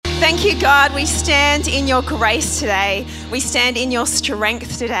Thank you, God. We stand in your grace today. We stand in your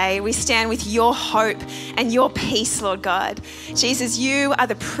strength today. We stand with your hope and your peace, Lord God. Jesus, you are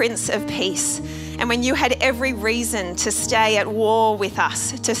the Prince of Peace. And when you had every reason to stay at war with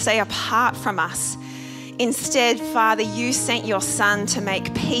us, to stay apart from us, instead, Father, you sent your Son to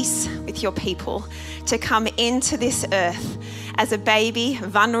make peace with your people, to come into this earth as a baby,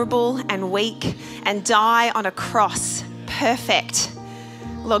 vulnerable and weak, and die on a cross, perfect,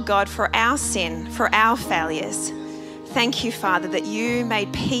 Lord God, for our sin, for our failures. Thank you, Father, that you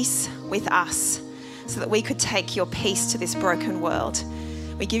made peace with us so that we could take your peace to this broken world.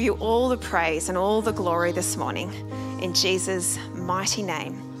 We give you all the praise and all the glory this morning. In Jesus' mighty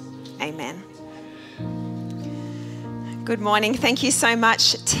name, amen. Good morning. Thank you so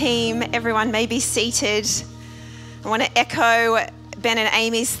much, team. Everyone may be seated. I want to echo Ben and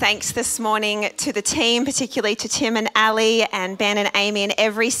Amy's thanks this morning to the team, particularly to Tim and Ali and Ben and Amy and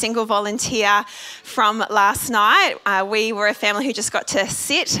every single volunteer from last night. We were a family who just got to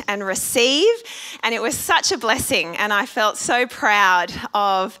sit and receive, and it was such a blessing, and I felt so proud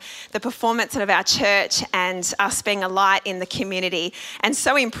of the performance of our church and us being a light in the community, and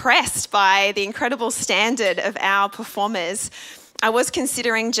so impressed by the incredible standard of our performers. I was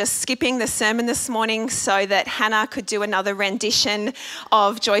considering just skipping the sermon this morning so that Hannah could do another rendition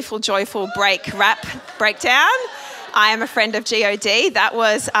of Joyful, Joyful Breakdown. I am a friend of God. That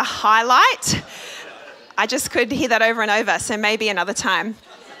was a highlight. I just could hear that over and over, so maybe another time.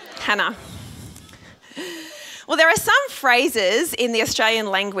 Hannah. Well, there are some phrases in the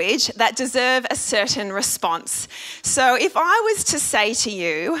Australian language that deserve a certain response. So if I was to say to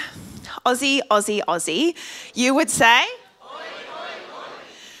you, Aussie, Aussie, Aussie, you would say?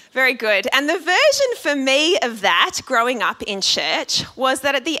 Very good. And the version for me of that growing up in church was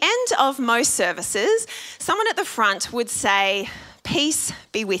that at the end of most services, someone at the front would say, "Peace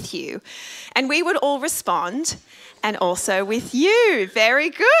be with you." And we would all respond, "And also with you." Very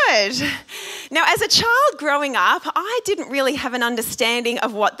good. Now, as a child growing up, I didn't really have an understanding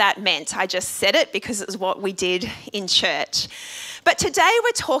of what that meant. I just said it because it was what we did in church. But today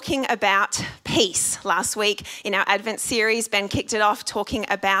we're talking about peace. Last week in our Advent series, Ben kicked it off talking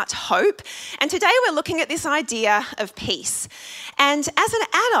about hope. And today we're looking at this idea of peace. And as an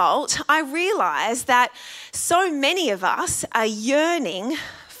adult, I realised that so many of us are yearning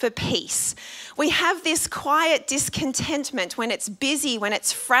for peace. We have this quiet discontentment when it's busy, when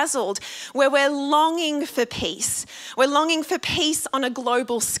it's frazzled, where we're longing for peace. We're longing for peace on a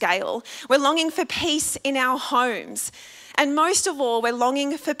global scale. We're longing for peace in our homes. And most of all, we're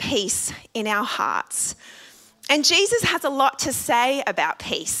longing for peace in our hearts. And Jesus has a lot to say about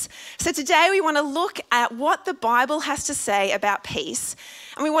peace. So today we want to look at what the Bible has to say about peace.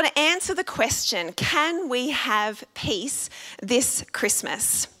 And we want to answer the question, can we have peace this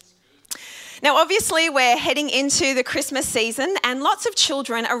Christmas? Now, obviously, we're heading into the Christmas season and lots of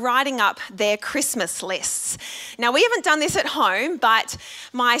children are writing up their Christmas lists. Now, we haven't done this at home, but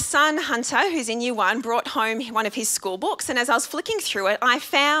my son, Hunter, who's in year 1, brought home one of his school books. And as I was flicking through it, I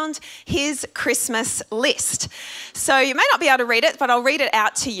found his Christmas list. So you may not be able to read it, but I'll read it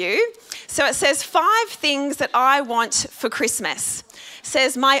out to you. So it says 5 things that I want for Christmas. It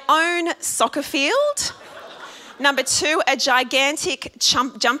says my own soccer field. Number 2, a gigantic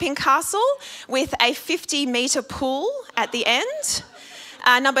jumping castle with a 50-metre pool at the end.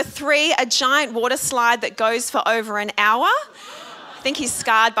 Number 3, a giant water slide that goes for over an hour. I think he's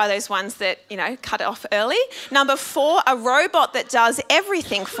scarred by those ones that, cut it off early. Number 4, a robot that does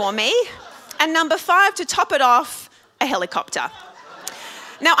everything for me. And number 5, to top it off, a helicopter.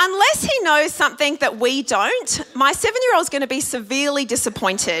 Now, unless he knows something that we don't, my 7-year-old's going to be severely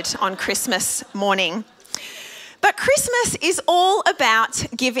disappointed on Christmas morning. But Christmas is all about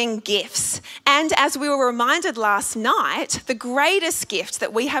giving gifts. And as we were reminded last night, the greatest gift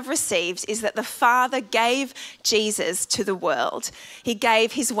that we have received is that the Father gave Jesus to the world. He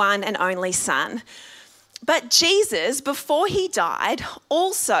gave his one and only Son. But Jesus, before he died,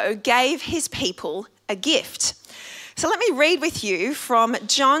 also gave his people a gift. So let me read with you from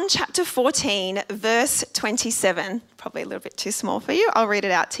John chapter 14, verse 27. Probably a little bit too small for you. I'll read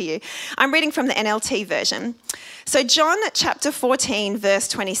it out to you. I'm reading from the NLT version. So John chapter 14, verse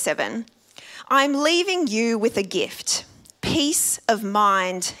 27. I'm leaving you with a gift, peace of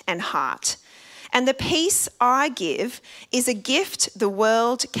mind and heart. And the peace I give is a gift the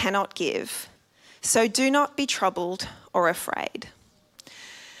world cannot give. So do not be troubled or afraid.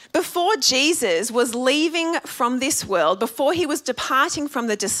 Before Jesus was leaving from this world, before he was departing from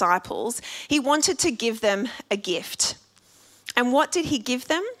the disciples, he wanted to give them a gift. And what did he give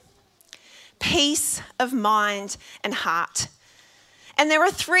them? Peace of mind and heart. And there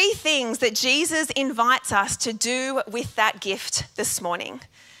are three things that Jesus invites us to do with that gift this morning.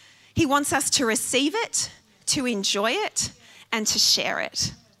 He wants us to receive it, to enjoy it, and to share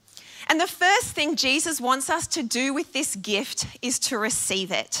it. And the first thing Jesus wants us to do with this gift is to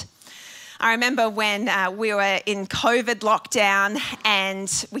receive it. I remember when we were in COVID lockdown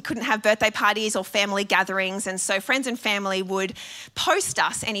and we couldn't have birthday parties or family gatherings, and so friends and family would post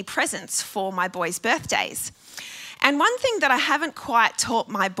us any presents for my boys' birthdays. And one thing that I haven't quite taught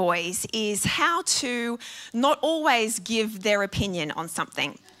my boys is how to not always give their opinion on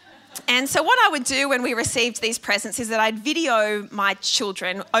something. And so what I would do when we received these presents is that I'd video my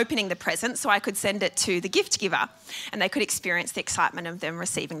children opening the present so I could send it to the gift giver and they could experience the excitement of them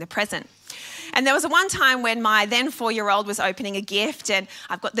receiving the present. And there was one time when my then 4-year-old was opening a gift, and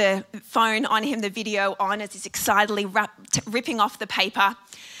I've got the phone on him, the video on, as he's excitedly ripping off the paper,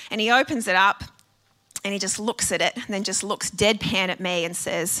 and he opens it up and he just looks at it and then just looks deadpan at me and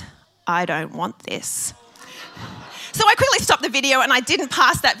says, "I don't want this." So I quickly stopped the video and I didn't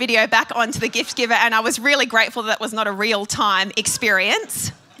pass that video back on to the gift giver, and I was really grateful that was not a real-time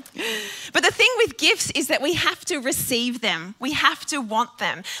experience. But the thing with gifts is that we have to receive them. We have to want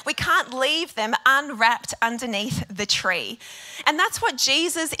them. We can't leave them unwrapped underneath the tree. And that's what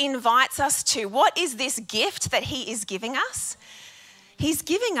Jesus invites us to. What is this gift that he is giving us? He's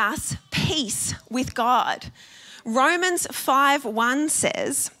giving us peace with God. Romans 5:1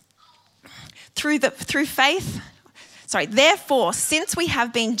 says, therefore, since we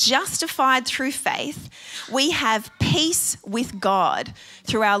have been justified through faith, we have peace with God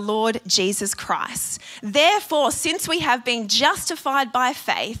through our Lord Jesus Christ. Therefore, since we have been justified by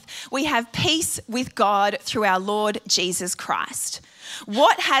faith, we have peace with God through our Lord Jesus Christ.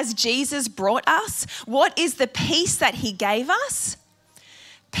 What has Jesus brought us? What is the peace that he gave us?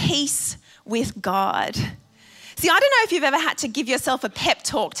 Peace with God. See, I don't know if you've ever had to give yourself a pep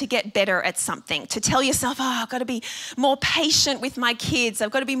talk to get better at something, to tell yourself, I've got to be more patient with my kids.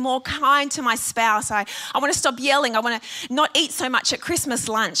 I've got to be more kind to my spouse. I want to stop yelling. I want to not eat so much at Christmas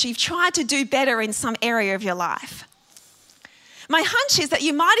lunch. You've tried to do better in some area of your life. My hunch is that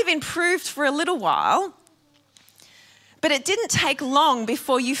you might have improved for a little while, but it didn't take long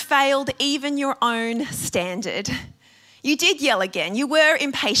before you failed even your own standard. You did yell again. You were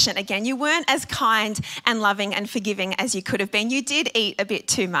impatient again. You weren't as kind and loving and forgiving as you could have been. You did eat a bit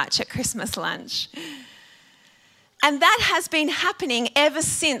too much at Christmas lunch. And that has been happening ever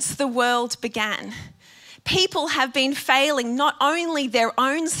since the world began. People have been failing not only their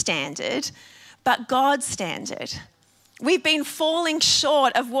own standard, but God's standard. We've been falling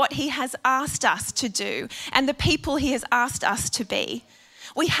short of what he has asked us to do and the people he has asked us to be.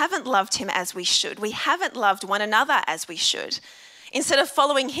 We haven't loved him as we should. We haven't loved one another as we should. Instead of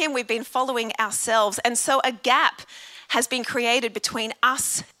following him, we've been following ourselves. And so a gap has been created between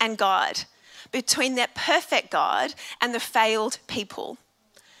us and God, between that perfect God and the failed people.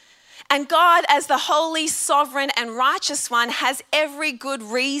 And God, as the holy, sovereign, and righteous one, has every good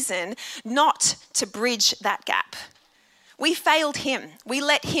reason not to bridge that gap. We failed him. We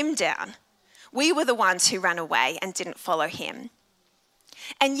let him down. We were the ones who ran away and didn't follow him.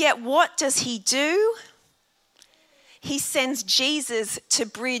 And yet what does he do? He sends Jesus to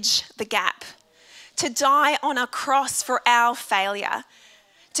bridge the gap, to die on a cross for our failure,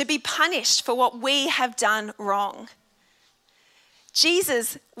 to be punished for what we have done wrong.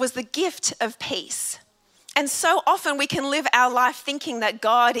 Jesus was the gift of peace. And so often we can live our life thinking that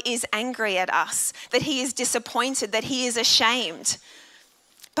God is angry at us, that he is disappointed, that he is ashamed.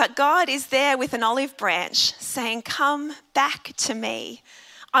 But God is there with an olive branch saying, "Come back to me.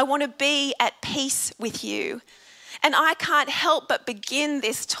 I want to be at peace with you." And I can't help but begin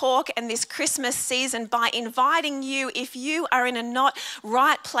this talk and this Christmas season by inviting you, if you are in a not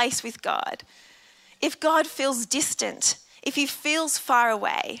right place with God, if God feels distant, if he feels far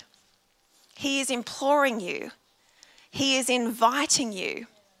away, he is imploring you. He is inviting you.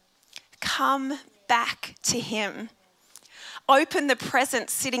 Come back to him. Open the present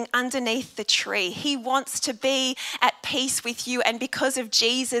sitting underneath the tree. He wants to be at peace with you, and because of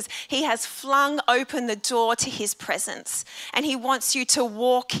Jesus, he has flung open the door to his presence, and he wants you to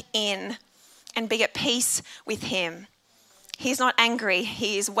walk in and be at peace with him. He's not angry.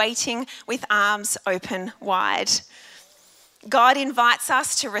 He is waiting with arms open wide. God invites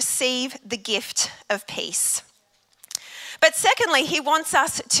us to receive the gift of peace. But secondly, he wants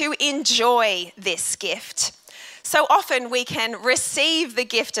us to enjoy this gift. So often we can receive the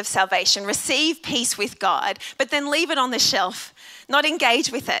gift of salvation, receive peace with God, but then leave it on the shelf, not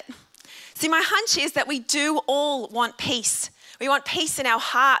engage with it. See, my hunch is that we do all want peace. We want peace in our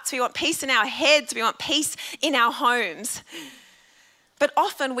hearts. We want peace in our heads. We want peace in our homes. But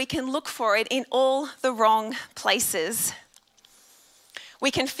often we can look for it in all the wrong places. We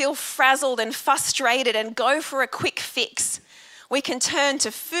can feel frazzled and frustrated and go for a quick fix. We can turn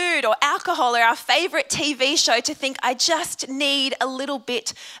to food or alcohol or our favourite TV show to think, I just need a little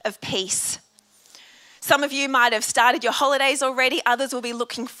bit of peace. Some of you might have started your holidays already. Others will be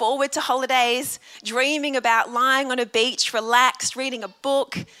looking forward to holidays, dreaming about lying on a beach, relaxed, reading a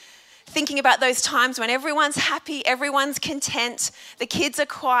book, thinking about those times when everyone's happy, everyone's content, the kids are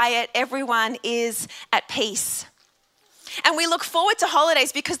quiet, everyone is at peace. And we look forward to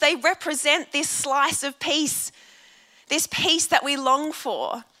holidays because they represent this slice of peace, this peace that we long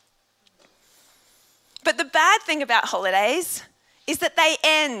for. But the bad thing about holidays is that they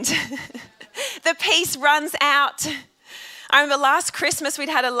end. The peace runs out. I remember last Christmas, we'd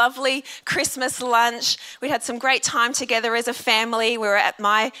had a lovely Christmas lunch. We'd had some great time together as a family. We were at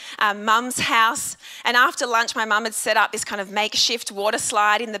my mum's house. And after lunch, my mum had set up this kind of makeshift water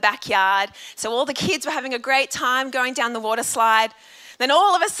slide in the backyard. So all the kids were having a great time going down the water slide. Then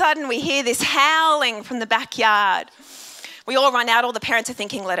all of a sudden, we hear this howling from the backyard. We all run out. All the parents are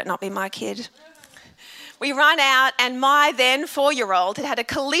thinking, let it not be my kid. We run out, and my then 4-year-old had had a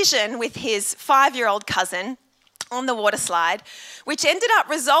collision with his 5-year-old cousin on the water slide, which ended up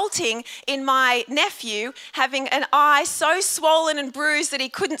resulting in my nephew having an eye so swollen and bruised that he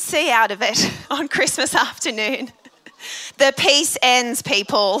couldn't see out of it on Christmas afternoon. The peace ends,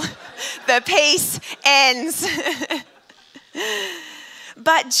 people. The peace ends.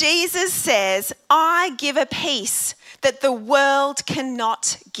 But Jesus says, I give a peace that the world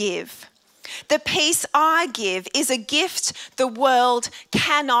cannot give. The peace I give is a gift the world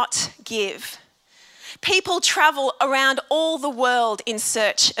cannot give. People travel around all the world in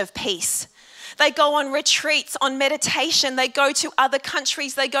search of peace. They go on retreats, on meditation. They go to other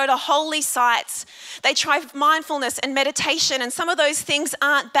countries. They go to holy sites. They try mindfulness and meditation. And some of those things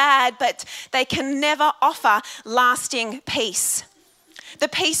aren't bad, but they can never offer lasting peace. The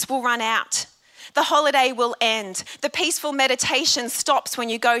peace will run out. The holiday will end. The peaceful meditation stops when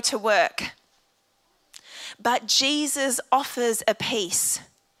you go to work. But Jesus offers a peace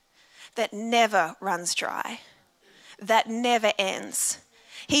that never runs dry, that never ends.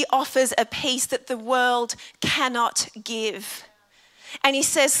 He offers a peace that the world cannot give. And he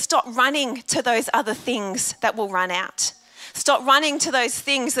says, stop running to those other things that will run out. Stop running to those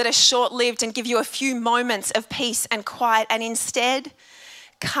things that are short-lived and give you a few moments of peace and quiet, and instead,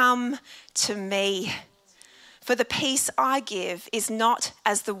 come to me. For the peace I give is not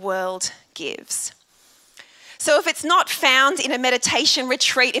as the world gives. So if it's not found in a meditation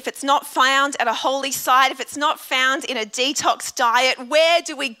retreat, if it's not found at a holy site, if it's not found in a detox diet, where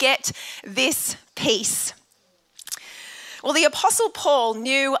do we get this peace? Well, the Apostle Paul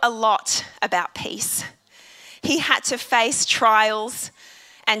knew a lot about peace. He had to face trials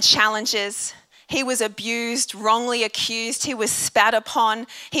and challenges. He was abused, wrongly accused. He was spat upon.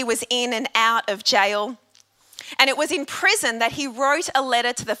 He was in and out of jail. And it was in prison that he wrote a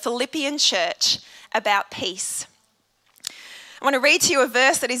letter to the Philippian church about peace. I want to read to you a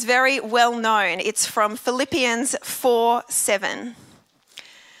verse that is very well known. It's from Philippians 4:7.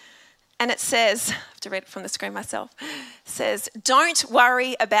 And it says, I have to read it from the screen myself. It says, don't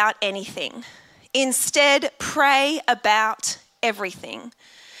worry about anything. Instead, pray about everything.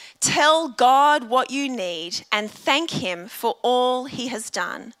 Tell God what you need and thank him for all he has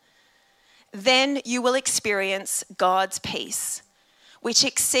done. Then you will experience God's peace, which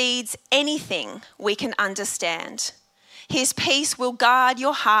exceeds anything we can understand. His peace will guard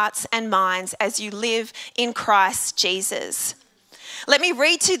your hearts and minds as you live in Christ Jesus. Let me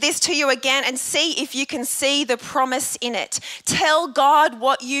read this to you again and see if you can see the promise in it. Tell God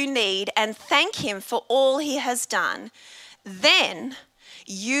what you need and thank him for all he has done. Then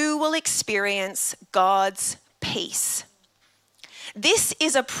you will experience God's peace. This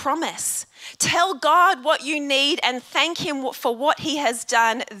is a promise. Tell God what you need and thank him for what he has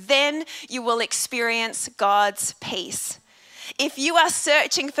done. Then you will experience God's peace. If you are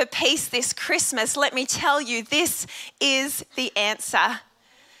searching for peace this Christmas, let me tell you, this is the answer.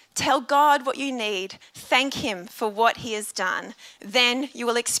 Tell God what you need. Thank him for what he has done. Then you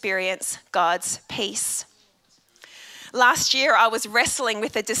will experience God's peace. Last year, I was wrestling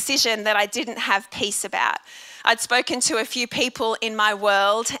with a decision that I didn't have peace about. I'd spoken to a few people in my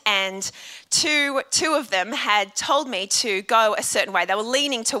world, and two of them had told me to go a certain way. They were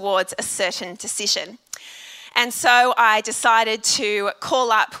leaning towards a certain decision. And so I decided to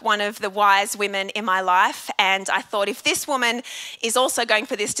call up one of the wise women in my life, and I thought, if this woman is also going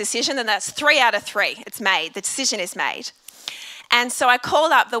for this decision, then that's 3 out of 3. It's made. The decision is made. And so I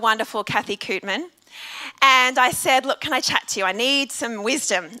called up the wonderful Kathy Kootman, And I said, look, can I chat to you? I need some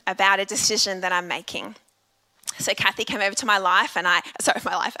wisdom about a decision that I'm making. So Kathy came over to my life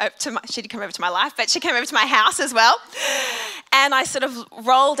she did come over to my life, but she came over to my house as well. And I sort of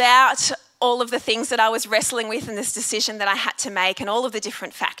rolled out all of the things that I was wrestling with in this decision that I had to make and all of the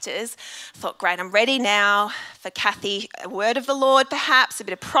different factors. I thought, great, I'm ready now for Kathy, a word of the Lord perhaps, a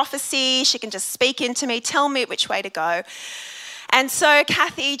bit of prophecy. She can just speak into me, tell me which way to go. And so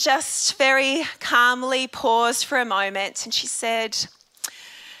Kathy just very calmly paused for a moment and she said,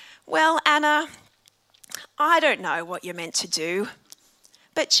 well, Anna, I don't know what you're meant to do,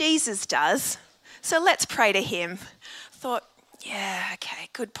 but Jesus does. So let's pray to him. I thought, yeah, okay,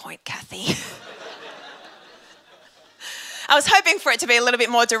 good point, Kathy. I was hoping for it to be a little bit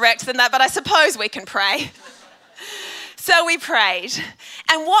more direct than that, but I suppose we can pray. So we prayed.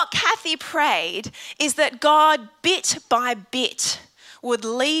 And what Kathy prayed is that God, bit by bit, would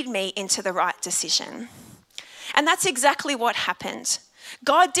lead me into the right decision. And that's exactly what happened.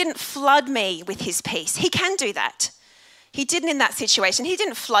 God didn't flood me with his peace. He can do that. He didn't in that situation. He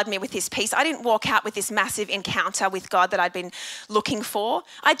didn't flood me with his peace. I didn't walk out with this massive encounter with God that I'd been looking for.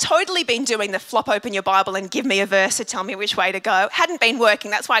 I'd totally been doing the flop open your Bible and give me a verse to tell me which way to go. Hadn't been working.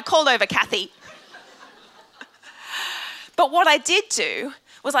 That's why I called over Kathy. But what I did do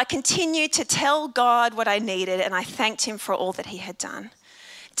was I continued to tell God what I needed and I thanked him for all that he had done.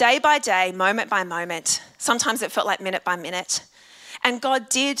 Day by day, moment by moment, sometimes it felt like minute by minute. And God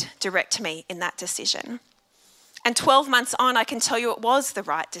did direct me in that decision. And 12 months on, I can tell you it was the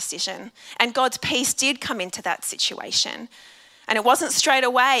right decision. And God's peace did come into that situation. And it wasn't straight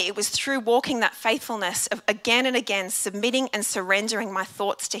away. It was through walking that faithfulness of again and again submitting and surrendering my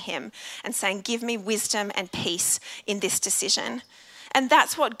thoughts to him and saying, give me wisdom and peace in this decision. And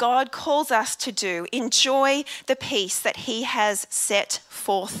that's what God calls us to do. Enjoy the peace that he has set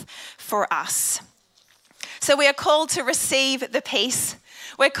forth for us. So we are called to receive the peace.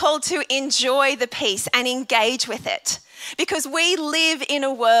 We're called to enjoy the peace and engage with it because we live in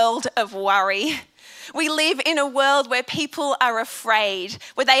a world of worry. We live in a world where people are afraid,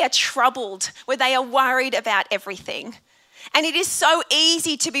 where they are troubled, where they are worried about everything. And it is so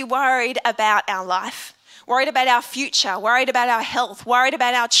easy to be worried about our life, worried about our future, worried about our health, worried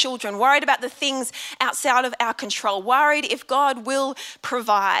about our children, worried about the things outside of our control, worried if God will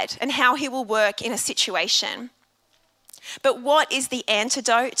provide and how he will work in a situation. But what is the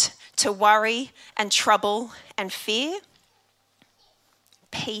antidote to worry and trouble and fear?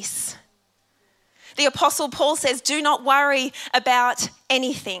 Peace. The Apostle Paul says, do not worry about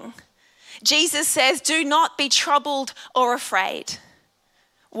anything. Jesus says, do not be troubled or afraid.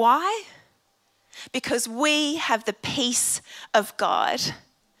 Why? Because we have the peace of God.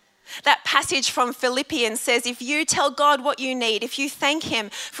 That passage from Philippians says, if you tell God what you need, if you thank him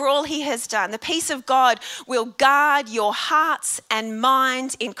for all he has done, the peace of God will guard your hearts and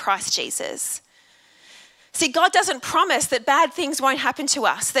minds in Christ Jesus. See, God doesn't promise that bad things won't happen to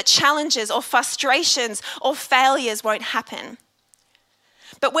us, that challenges or frustrations or failures won't happen.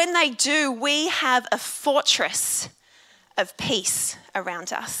 But when they do, we have a fortress of peace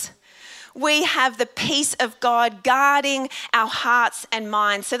around us. We have the peace of God guarding our hearts and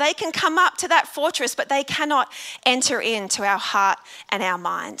minds. So they can come up to that fortress, but they cannot enter into our heart and our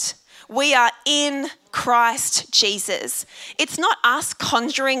mind. We are in Christ Jesus. It's not us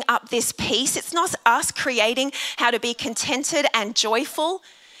conjuring up this peace. It's not us creating how to be contented and joyful.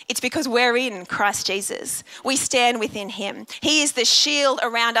 It's because we're in Christ Jesus. We stand within him. He is the shield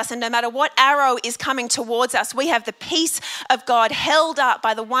around us, and no matter what arrow is coming towards us, we have the peace of God held up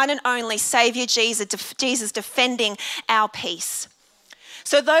by the one and only Savior Jesus defending our peace.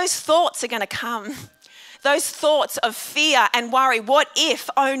 So those thoughts are going to come. Those thoughts of fear and worry. What if?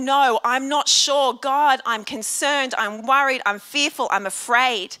 Oh no, I'm not sure. God, I'm concerned. I'm worried. I'm fearful. I'm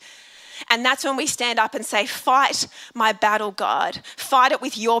afraid. And that's when we stand up and say, fight my battle, God. Fight it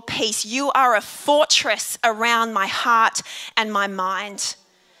with your peace. You are a fortress around my heart and my mind.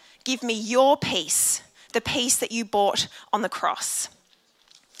 Give me your peace, the peace that you bought on the cross.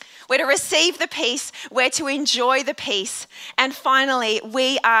 We're to receive the peace. We're to enjoy the peace. And finally,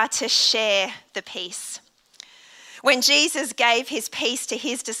 we are to share the peace. When Jesus gave his peace to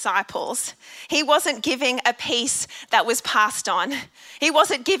his disciples, he wasn't giving a peace that was passed on. He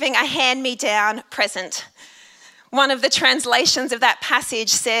wasn't giving a hand-me-down present. One of the translations of that passage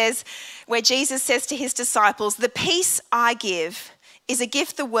says, where Jesus says to his disciples, the peace I give is a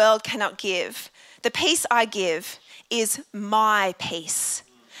gift the world cannot give. The peace I give is my peace.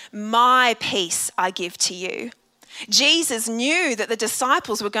 My peace I give to you. Jesus knew that the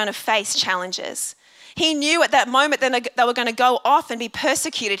disciples were going to face challenges. He knew at that moment that they were going to go off and be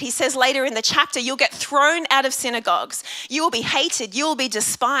persecuted. He says later in the chapter, you'll get thrown out of synagogues. You will be hated. You will be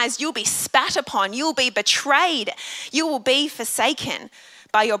despised. You'll be spat upon. You will be betrayed. You will be forsaken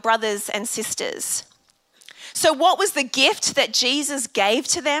by your brothers and sisters. So what was the gift that Jesus gave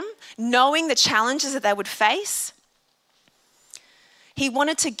to them, knowing the challenges that they would face? He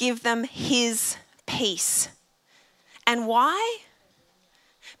wanted to give them his peace. And why?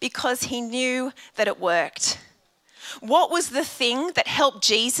 Because he knew that it worked. What was the thing that helped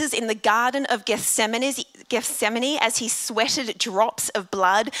Jesus in the Garden of Gethsemane as he sweated drops of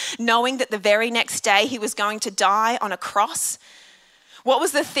blood, knowing that the very next day he was going to die on a cross? What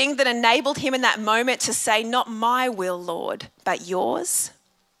was the thing that enabled him in that moment to say, not my will, Lord, but yours?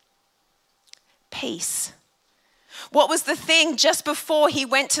 Peace. What was the thing just before he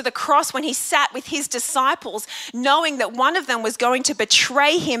went to the cross when he sat with his disciples, knowing that one of them was going to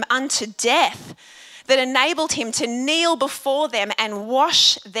betray him unto death, that enabled him to kneel before them and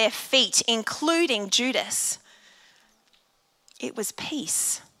wash their feet, including Judas? It was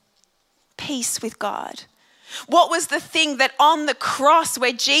peace. Peace with God. What was the thing that on the cross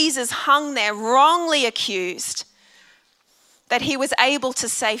where Jesus hung there wrongly accused, that he was able to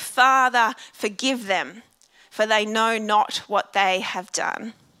say, Father, forgive them, for they know not what they have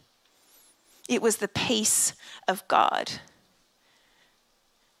done? It was the peace of God.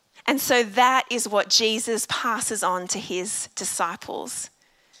 And so that is what Jesus passes on to his disciples.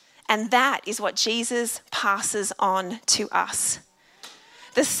 And that is what Jesus passes on to us.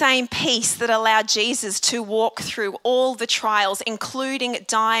 The same peace that allowed Jesus to walk through all the trials, including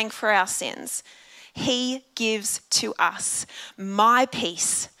dying for our sins, he gives to us. My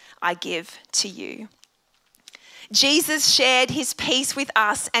peace I give to you. Jesus shared his peace with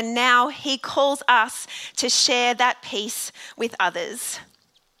us, and now he calls us to share that peace with others.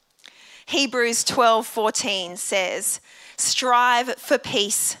 Hebrews 12:14 says, strive for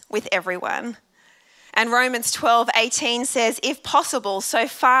peace with everyone. And Romans 12:18 says, if possible, so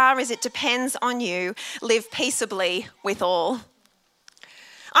far as it depends on you, live peaceably with all.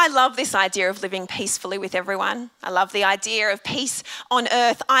 I love this idea of living peacefully with everyone. I love the idea of peace on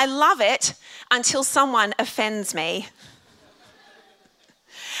earth. I love it until someone offends me,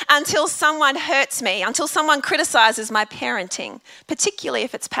 until someone hurts me, until someone criticizes my parenting, particularly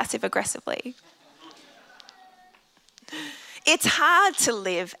if it's passive aggressively. It's hard to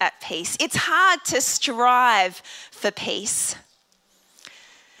live at peace. It's hard to strive for peace.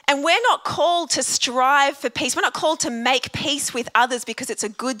 And we're not called to strive for peace. We're not called to make peace with others because it's a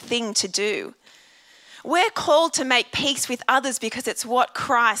good thing to do. We're called to make peace with others because it's what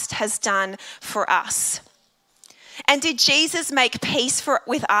Christ has done for us. And did Jesus make peace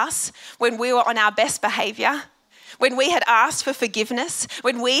with us when we were on our best behavior? When we had asked for forgiveness?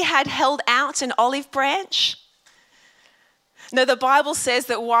 When we had held out an olive branch? No, the Bible says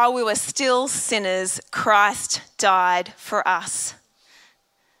that while we were still sinners, Christ died for us.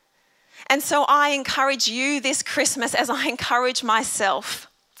 And so I encourage you this Christmas, as I encourage myself,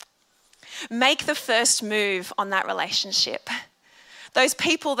 make the first move on that relationship. Those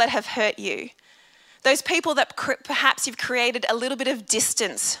people that have hurt you, those people that perhaps you've created a little bit of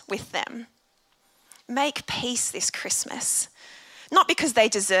distance with them, make peace this Christmas. Not because they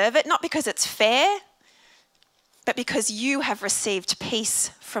deserve it, not because it's fair, but because you have received peace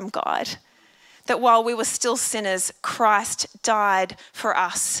from God. That while we were still sinners, Christ died for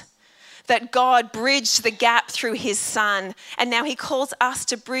us. That God bridged the gap through his son, and now he calls us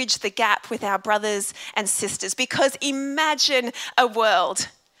to bridge the gap with our brothers and sisters. Because imagine a world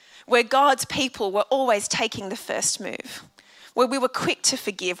where God's people were always taking the first move, where we were quick to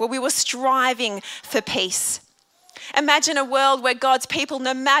forgive, where we were striving for peace. Imagine a world where God's people,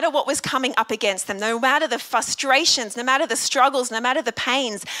 no matter what was coming up against them, no matter the frustrations, no matter the struggles, no matter the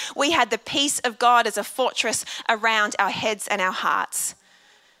pains, we had the peace of God as a fortress around our heads and our hearts.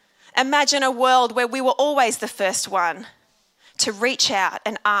 Imagine a world where we were always the first one to reach out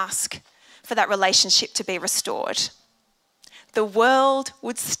and ask for that relationship to be restored. The world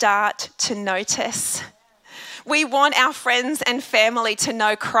would start to notice. We want our friends and family to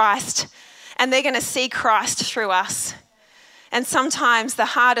know Christ, and they're going to see Christ through us. And sometimes the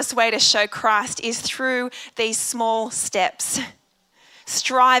hardest way to show Christ is through these small steps,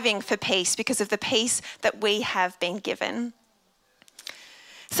 striving for peace because of the peace that we have been given.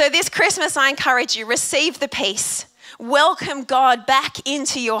 So this Christmas, I encourage you, receive the peace. Welcome God back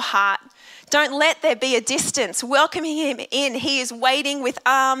into your heart. Don't let there be a distance. Welcome him in. He is waiting with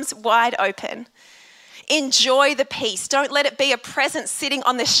arms wide open. Enjoy the peace. Don't let it be a present sitting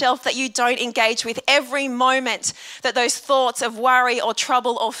on the shelf that you don't engage with. Every moment that those thoughts of worry or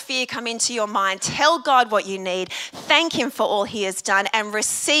trouble or fear come into your mind, tell God what you need. Thank him for all he has done and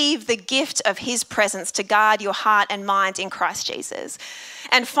receive the gift of his presence to guard your heart and mind in Christ Jesus.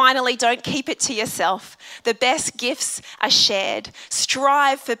 And finally, don't keep it to yourself. The best gifts are shared.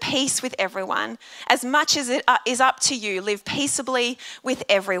 Strive for peace with everyone. As much as it is up to you, live peaceably with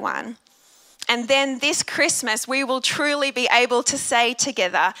everyone. And then this Christmas, we will truly be able to say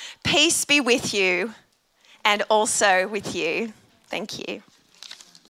together, peace be with you and also with you. Thank you.